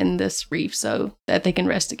be put in this reef so that they can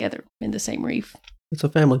rest together in the same reef. It's a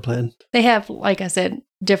family plan. They have, like I said,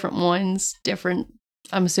 different ones, different,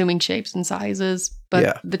 I'm assuming, shapes and sizes.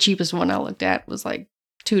 But The cheapest one I looked at was like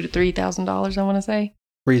 $2,000 to $3,000, I want to say.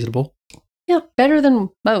 Reasonable. Yeah, better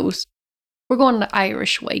than most. We're going to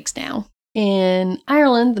Irish wakes now. In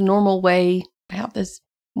Ireland, the normal way how this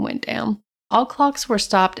went down. All clocks were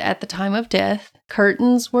stopped at the time of death,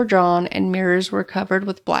 curtains were drawn, and mirrors were covered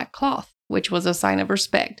with black cloth, which was a sign of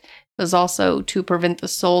respect. It was also to prevent the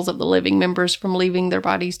souls of the living members from leaving their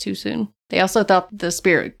bodies too soon. They also thought the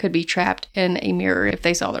spirit could be trapped in a mirror if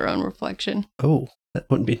they saw their own reflection. Oh, that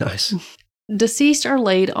wouldn't be nice. Deceased are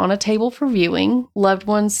laid on a table for viewing. Loved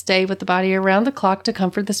ones stay with the body around the clock to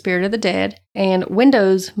comfort the spirit of the dead. And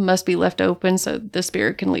windows must be left open so the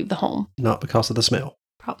spirit can leave the home. Not because of the smell.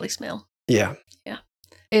 Probably smell. Yeah. Yeah.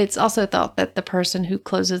 It's also thought that the person who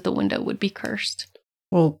closes the window would be cursed.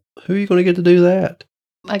 Well, who are you going to get to do that?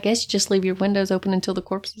 I guess you just leave your windows open until the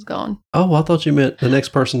corpse is gone. Oh, I thought you meant the next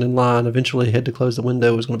person in line eventually had to close the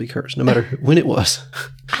window was going to be cursed, no matter when it was.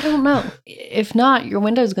 I don't know. If not, your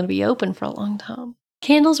window is going to be open for a long time.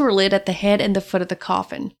 Candles were lit at the head and the foot of the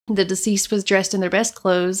coffin. The deceased was dressed in their best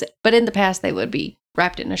clothes, but in the past they would be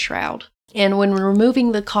wrapped in a shroud. And when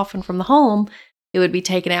removing the coffin from the home, it would be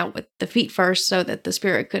taken out with the feet first so that the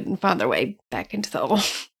spirit couldn't find their way back into the hole.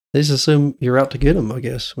 They just assume you're out to get them, I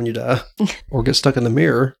guess, when you die. Or get stuck in the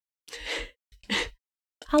mirror.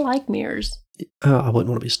 I like mirrors. I wouldn't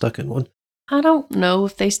want to be stuck in one. I don't know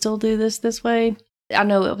if they still do this way. I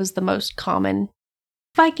know it was the most common.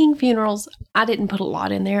 Viking funerals, I didn't put a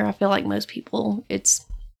lot in there. I feel like most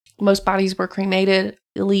bodies were cremated.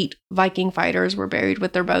 Elite Viking fighters were buried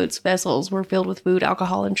with their boats. Vessels were filled with food,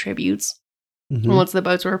 alcohol, and tributes. Mm-hmm. And once the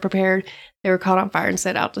boats were prepared, they were caught on fire and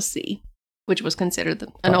set out to sea, which was considered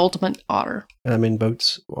an ultimate honor. I mean,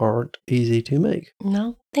 boats aren't easy to make.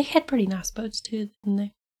 No, they had pretty nice boats too, didn't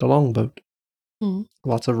they? The longboat. Mm-hmm.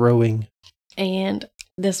 Lots of rowing. And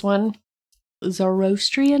this one,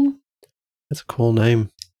 Zoroastrian. That's a cool name.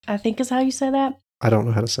 I think is how you say that. I don't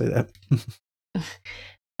know how to say that.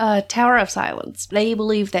 Tower of Silence. They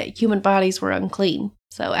believe that human bodies were unclean.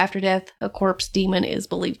 So after death, a corpse demon is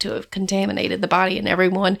believed to have contaminated the body and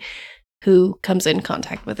everyone who comes in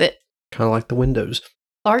contact with it. Kind of like the windows.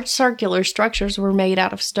 Large circular structures were made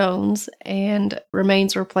out of stones, and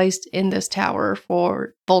remains were placed in this tower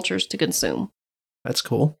for vultures to consume. That's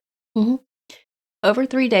cool. Mm-hmm. Over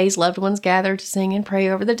 3 days, loved ones gather to sing and pray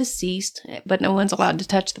over the deceased, but no one's allowed to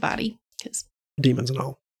touch the body. Demons and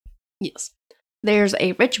all. Yes. There's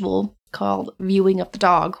a ritual called viewing of the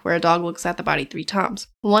dog, where a dog looks at the body 3 times.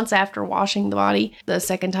 Once after washing the body, the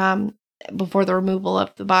second time before the removal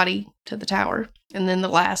of the body to the tower, and then the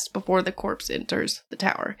last before the corpse enters the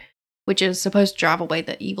tower, which is supposed to drive away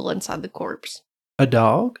the evil inside the corpse. A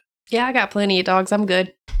dog? Yeah, I got plenty of dogs. I'm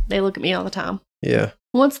good. They look at me all the time. Yeah.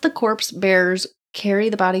 Once the corpse bearers carry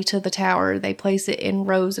the body to the tower, they place it in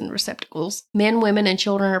rows and receptacles. Men, women, and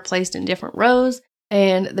children are placed in different rows,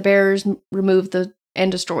 and the bearers remove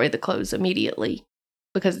and destroy the clothes immediately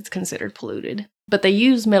because it's considered polluted. But they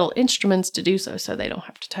use metal instruments to do so they don't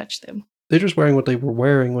have to touch them. They're just wearing what they were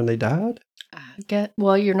wearing when they died?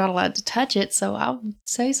 Well, you're not allowed to touch it, so I would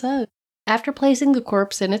say so. After placing the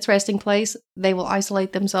corpse in its resting place, they will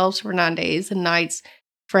isolate themselves for 9 days and nights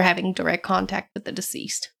for having direct contact with the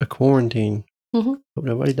deceased. A quarantine. Mm-hmm. Hope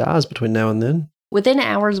nobody dies between now and then. Within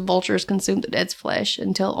hours, vultures consume the dead's flesh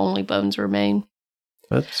until only bones remain.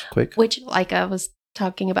 That's quick. Which, like I was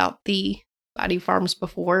talking about the body farms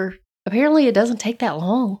before, apparently it doesn't take that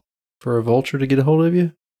long. For a vulture to get a hold of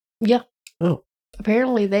you? Yeah. Oh.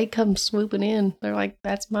 Apparently, they come swooping in. They're like,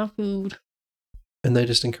 that's my food. And they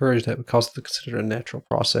just encourage that because it's considered a natural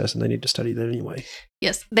process and they need to study that anyway.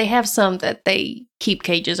 Yes, they have some that they keep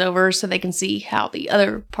cages over so they can see how the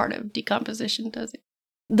other part of decomposition does it.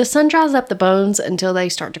 The sun dries up the bones until they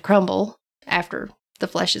start to crumble after the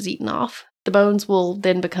flesh is eaten off. The bones will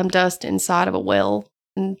then become dust inside of a well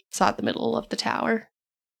inside the middle of the tower.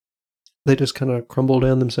 They just kind of crumble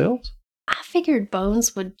down themselves? I figured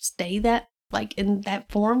bones would stay that, like, in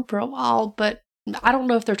that form for a while, but I don't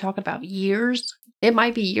know if they're talking about years. It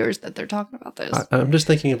might be years that they're talking about this. I'm just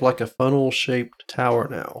thinking of like a funnel-shaped tower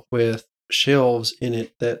now with shelves in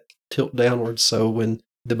it that tilt downwards, so when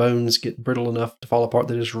the bones get brittle enough to fall apart,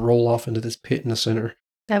 they just roll off into this pit in the center.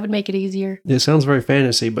 That would make it easier. It sounds very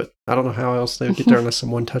fantasy, but I don't know how else they would get there unless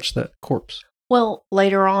someone touched that corpse. Well,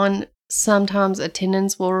 later on, sometimes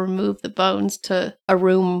attendants will remove the bones to a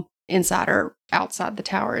room inside or outside the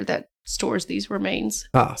tower that stores these remains.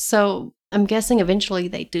 So I'm guessing eventually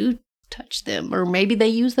they do touch them, or maybe they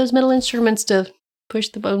use those metal instruments to push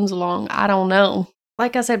the bones along. I don't know.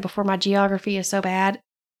 Like I said before, my geography is so bad.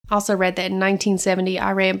 I also read that in 1970,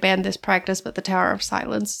 Iran banned this practice, but the Tower of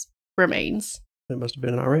Silence remains. It must have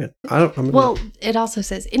been in Iran. Well, it also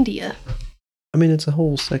says India. I mean, it's a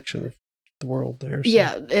whole section of the world there. So.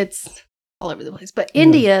 Yeah, it's all over the place. But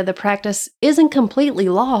India, the practice isn't completely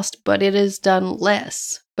lost, but it is done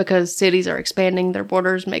less because cities are expanding their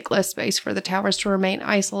borders, make less space for the towers to remain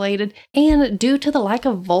isolated. And due to the lack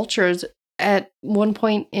of vultures, at one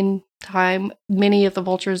point in time, many of the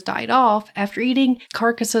vultures died off after eating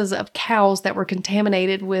carcasses of cows that were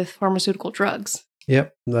contaminated with pharmaceutical drugs.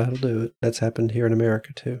 Yep, that'll do it. That's happened here in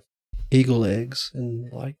America too. Eagle eggs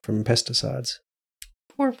and like from pesticides.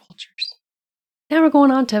 Poor vultures. Now we're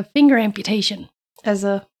going on to finger amputation as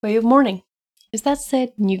a way of mourning. Is that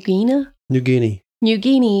said New Guinea? New Guinea. New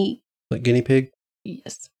Guinea. Like guinea pig?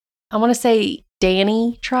 Yes. I want to say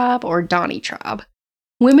Dani tribe or Donnie tribe.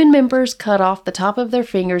 Women members cut off the top of their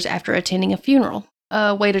fingers after attending a funeral.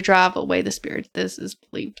 A way to drive away the spirit. This is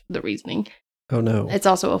believed the reasoning. Oh no. It's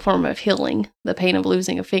also a form of healing. The pain of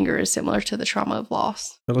losing a finger is similar to the trauma of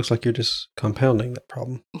loss. It looks like you're just compounding that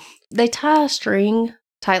problem. They tie a string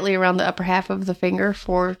tightly around the upper half of the finger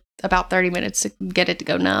for about 30 minutes to get it to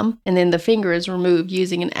go numb. And then the finger is removed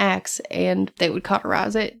using an axe, and they would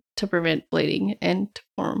cauterize it to prevent bleeding and to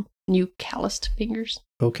form new calloused fingers.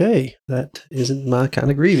 Okay, that isn't my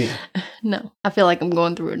kind of grieving. No, I feel like I'm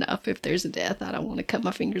going through enough. If there's a death, I don't want to cut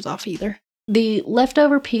my fingers off either. The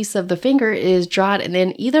leftover piece of the finger is dried and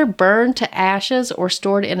then either burned to ashes or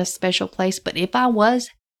stored in a special place. But if I was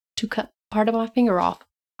to cut part of my finger off,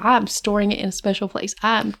 I'm storing it in a special place.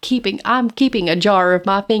 I'm keeping a jar of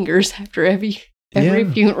my fingers after every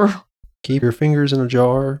funeral. Keep your fingers in a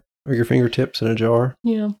jar or your fingertips in a jar.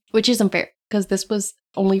 Yeah, which isn't fair because this was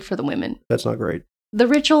only for the women. That's not great. The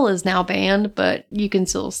ritual is now banned, but you can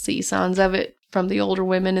still see signs of it from the older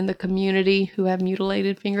women in the community who have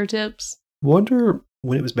mutilated fingertips. Wonder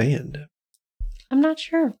when it was banned. I'm not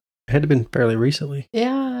sure. It had to have been fairly recently.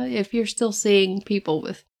 Yeah, if you're still seeing people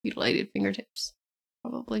with mutilated fingertips,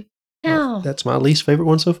 probably. Well, that's my least favorite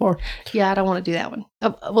one so far. Yeah, I don't want to do that one.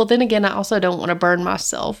 Well, then again, I also don't want to burn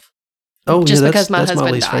myself. Oh, just yeah, because my husband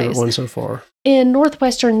my least dies. favorite one so far. In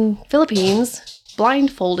northwestern Philippines,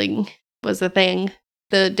 blindfolding was a thing.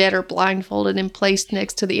 The dead are blindfolded and placed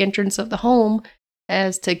next to the entrance of the home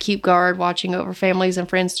as to keep guard, watching over families and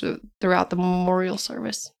friends throughout the memorial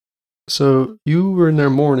service. So you were in there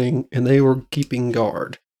mourning and they were keeping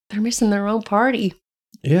guard. They're missing their own party.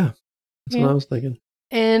 Yeah, that's what I was thinking.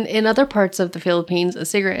 And in other parts of the Philippines, a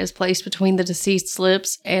cigarette is placed between the deceased's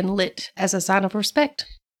lips and lit as a sign of respect.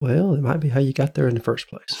 Well, it might be how you got there in the first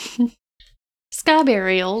place. Sky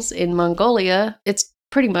burials in Mongolia, it's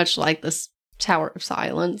pretty much like this Tower of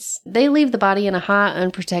Silence. They leave the body in a high,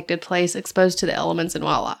 unprotected place exposed to the elements and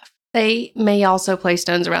wildlife. They may also place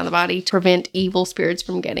stones around the body to prevent evil spirits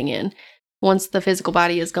from getting in. Once the physical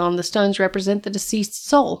body is gone, the stones represent the deceased's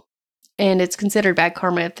soul. And it's considered bad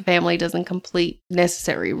karma if the family doesn't complete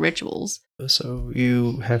necessary rituals. So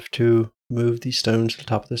you have to move these stones to the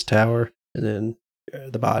top of this tower and then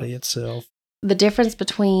the body itself. The difference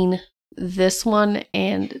between this one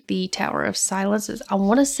and the Tower of Silence is, I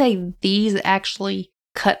want to say these actually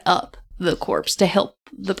cut up the corpse to help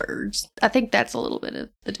the birds. I think that's a little bit of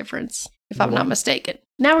the difference, if I'm not mistaken.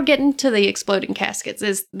 Now we're getting to the exploding caskets.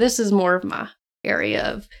 This is more of my area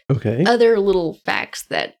of other little facts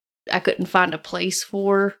that I couldn't find a place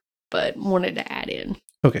for, but wanted to add in.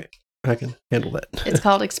 Okay, I can handle that. It's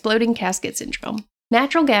called exploding casket syndrome.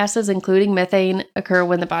 Natural gases, including methane, occur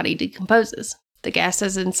when the body decomposes. The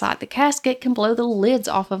gases inside the casket can blow the lids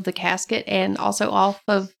off of the casket, and also off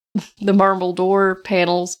of the marble door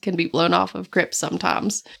panels can be blown off of crypts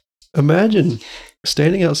sometimes. Imagine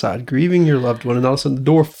standing outside, grieving your loved one, and all of a sudden the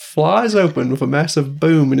door flies open with a massive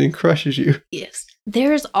boom and then crushes you. Yes.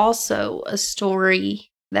 There's also a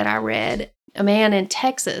story that I read. A man in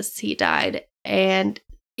Texas, he died, and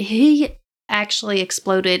he actually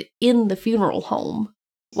exploded in the funeral home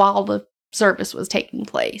while the service was taking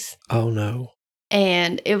place. Oh, no.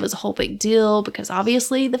 And it was a whole big deal because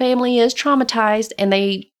obviously the family is traumatized, and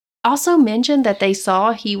they also mentioned that they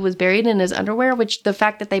saw he was buried in his underwear, which the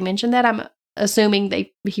fact that they mentioned that, I'm assuming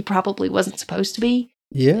he probably wasn't supposed to be.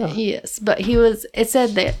 Yeah. Yes, but it said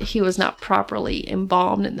that he was not properly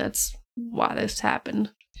embalmed, and that's why this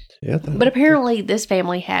happened. Yeah. But apparently this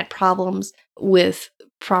family had problems with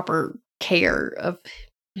proper care of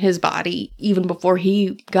his body even before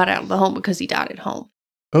he got out of the home because he died at home.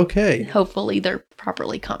 Okay. Hopefully they're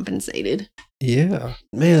properly compensated. Yeah.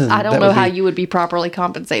 Man. I don't know how you would be properly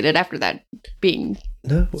compensated after that being...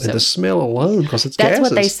 No, and the smell alone, because it's That's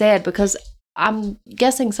gases. what they said, because I'm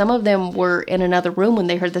guessing some of them were in another room when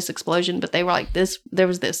they heard this explosion, but they were like, there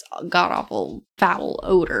was this god-awful foul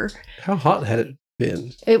odor. How hot had it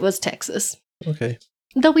been? It was Texas. Okay.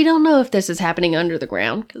 Though we don't know if this is happening under the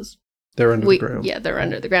ground, because... They're under the ground. Yeah, they're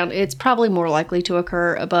under the ground. It's probably more likely to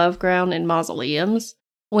occur above ground in mausoleums.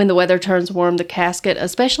 When the weather turns warm, the casket,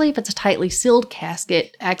 especially if it's a tightly sealed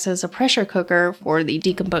casket, acts as a pressure cooker for the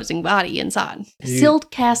decomposing body inside.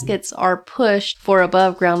 Sealed caskets are pushed for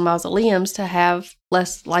above ground mausoleums to have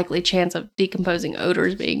less likely chance of decomposing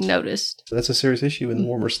odors being noticed. That's a serious issue in the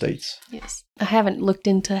warmer states. Yes. I haven't looked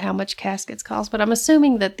into how much caskets cost, but I'm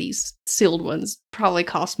assuming that these sealed ones probably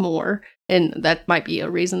cost more, and that might be a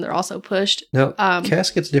reason they're also pushed. Now,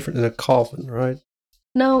 casket's different than a coffin, right?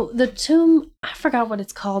 No, the tomb, I forgot what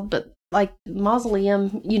it's called, but like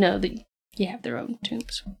mausoleum, you have their own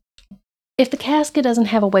tombs. If the casket doesn't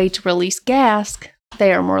have a way to release gas,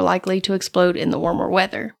 they are more likely to explode in the warmer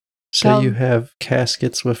weather. So you have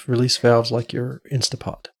caskets with release valves like your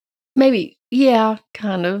Instapot? Maybe, yeah,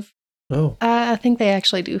 kind of. Oh. I think they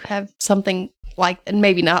actually do have something like, and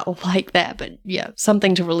maybe not like that, but yeah,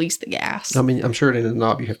 something to release the gas. I mean, I'm sure it ain't a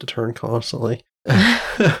knob you have to turn constantly.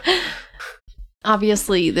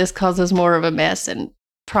 Obviously, this causes more of a mess and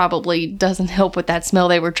probably doesn't help with that smell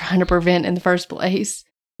they were trying to prevent in the first place.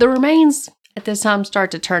 The remains at this time start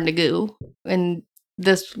to turn to goo, and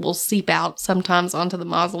this will seep out sometimes onto the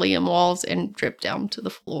mausoleum walls and drip down to the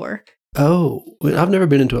floor. Oh, I've never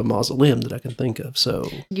been into a mausoleum that I can think of, so...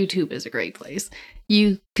 YouTube is a great place.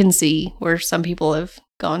 You can see where some people have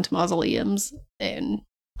gone to mausoleums, and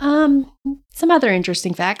some other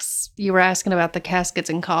interesting facts. You were asking about the caskets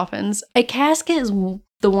and coffins. A casket is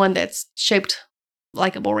the one that's shaped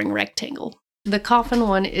like a boring rectangle. The coffin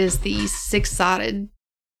one is the six-sided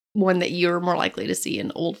one that you're more likely to see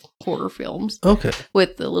in old horror films. Okay.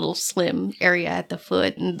 With the little slim area at the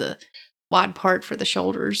foot and the wide part for the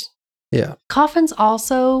shoulders. Yeah. Coffins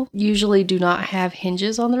also usually do not have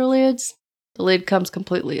hinges on their lids. The lid comes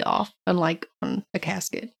completely off, unlike on a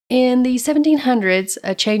casket. In the 1700s,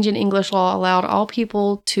 a change in English law allowed all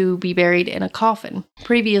people to be buried in a coffin.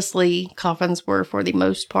 Previously, coffins were, for the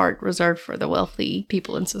most part, reserved for the wealthy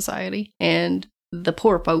people in society, and the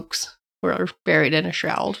poor folks were buried in a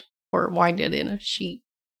shroud or winded in a sheet.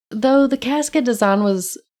 Though the casket design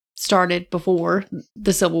was started before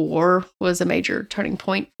the Civil War, was a major turning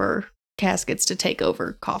point for caskets to take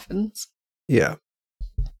over coffins. Yeah.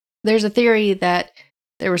 There's a theory that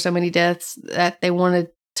there were so many deaths that they wanted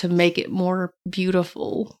to make it more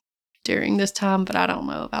beautiful during this time, but I don't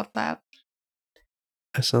know about that.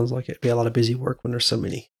 That sounds like it'd be a lot of busy work when there's so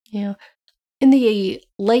many. Yeah. In the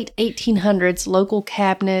late 1800s, local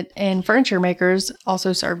cabinet and furniture makers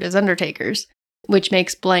also served as undertakers, which may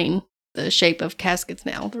explain the shape of caskets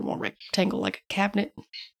now. They're more rectangle like a cabinet.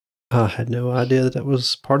 I had no idea that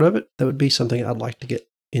was part of it. That would be something I'd like to get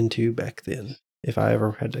into back then if I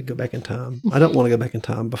ever had to go back in time. I don't want to go back in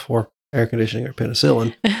time before air conditioning or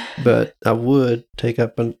penicillin, but I would take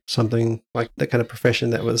up something like that kind of profession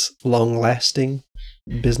that was long-lasting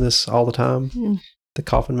business all the time, the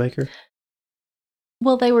coffin maker.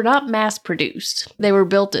 Well, they were not mass-produced. They were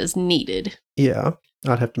built as needed. Yeah,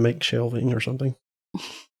 I'd have to make shelving or something.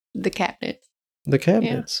 The cabinets. The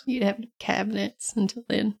cabinets. Yeah, you'd have cabinets until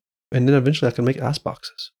then. And then eventually I could make ice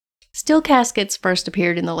boxes. Steel caskets first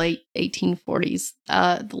appeared in the late 1840s.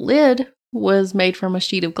 The lid was made from a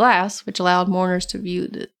sheet of glass, which allowed mourners to view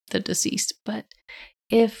the deceased. But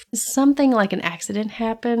if something like an accident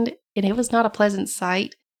happened and it was not a pleasant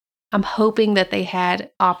sight, I'm hoping that they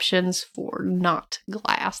had options for not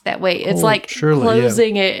glass. That way it's surely,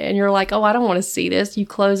 closing it and you're like, oh, I don't want to see this. You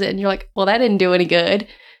close it and you're like, well, that didn't do any good.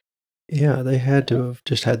 Yeah, they had to have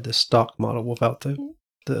just had the stock model without the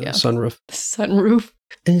sunroof. Sunroof.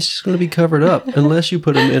 And it's just going to be covered up unless you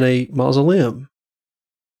put them in a mausoleum.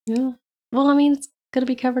 Yeah. Well, I mean, it's going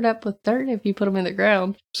to be covered up with dirt if you put them in the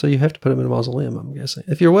ground. So you have to put them in a mausoleum, I'm guessing.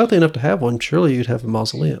 If you're wealthy enough to have one, surely you'd have a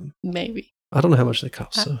mausoleum. Maybe. I don't know how much they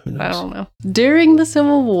cost, so who knows? I don't know. During the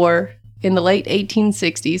Civil War, in the late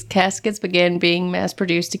 1860s, caskets began being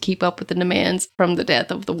mass-produced to keep up with the demands from the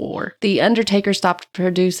death of the war. The undertaker stopped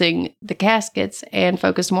producing the caskets and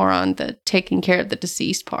focused more on the taking care of the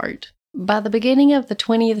deceased part. By the beginning of the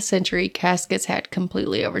 20th century, caskets had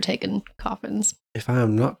completely overtaken coffins. If I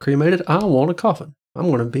am not cremated, I want a coffin. I'm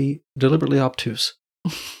going to be deliberately obtuse.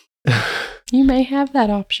 You may have that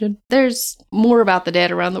option. There's more about the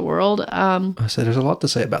dead around the world. I said there's a lot to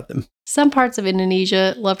say about them. Some parts of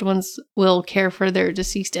Indonesia, loved ones will care for their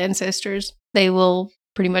deceased ancestors. They will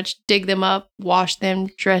pretty much dig them up, wash them,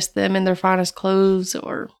 dress them in their finest clothes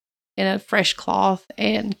or in a fresh cloth,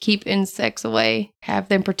 and keep insects away, have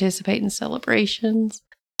them participate in celebrations,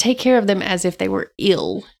 take care of them as if they were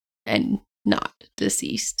ill and not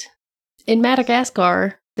deceased. In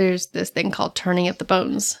Madagascar, there's this thing called turning up the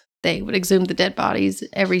bones. They would exhume the dead bodies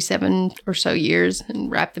every 7 or so years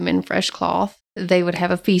and wrap them in fresh cloth. They would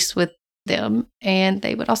have a feast with them, and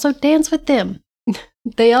they would also dance with them.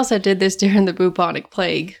 They also did this during the bubonic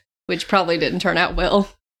plague, which probably didn't turn out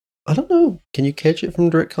well. I don't know. Can you catch it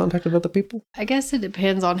from direct contact with other people? I guess it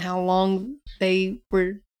depends on how long they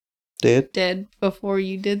were dead before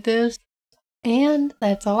you did this. And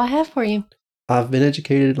that's all I have for you. I've been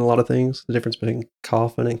educated in a lot of things, the difference between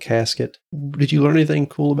coffin and casket. Did you learn anything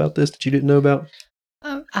cool about this that you didn't know about?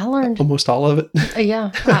 I learned almost all of it.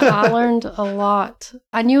 Yeah, I learned a lot.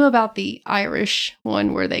 I knew about the Irish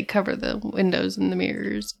one where they cover the windows and the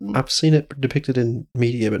mirrors. I've seen it depicted in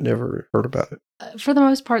media, but never heard about it. For the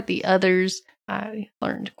most part, the others I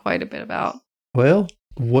learned quite a bit about. Well,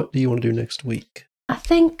 what do you want to do next week? I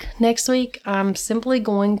think next week I'm simply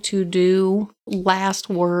going to do last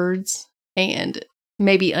words and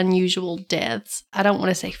maybe unusual deaths. I don't want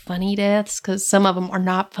to say funny deaths because some of them are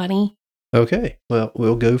not funny. Okay, well,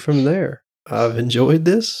 we'll go from there. I've enjoyed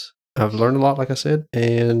this. I've learned a lot, like I said,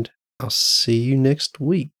 and I'll see you next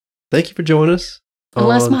week. Thank you for joining us.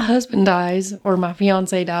 Unless my husband dies or my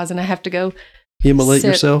fiance dies and I have to go immolate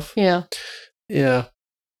yourself? Yeah. Yeah.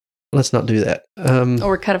 Let's not do that.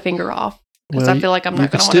 Or cut a finger off. Because I feel like I'm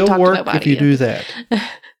not going to want to talk to nobody. You can still work if you do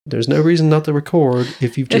that. There's no reason not to record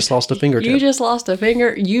if you've just lost a fingertip. You just lost a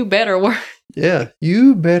finger. You better work. Yeah,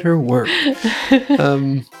 you better work.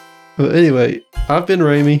 Well, anyway, I've been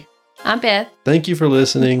Ramey. I'm Beth. Thank you for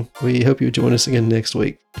listening. We hope you join us again next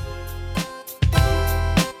week.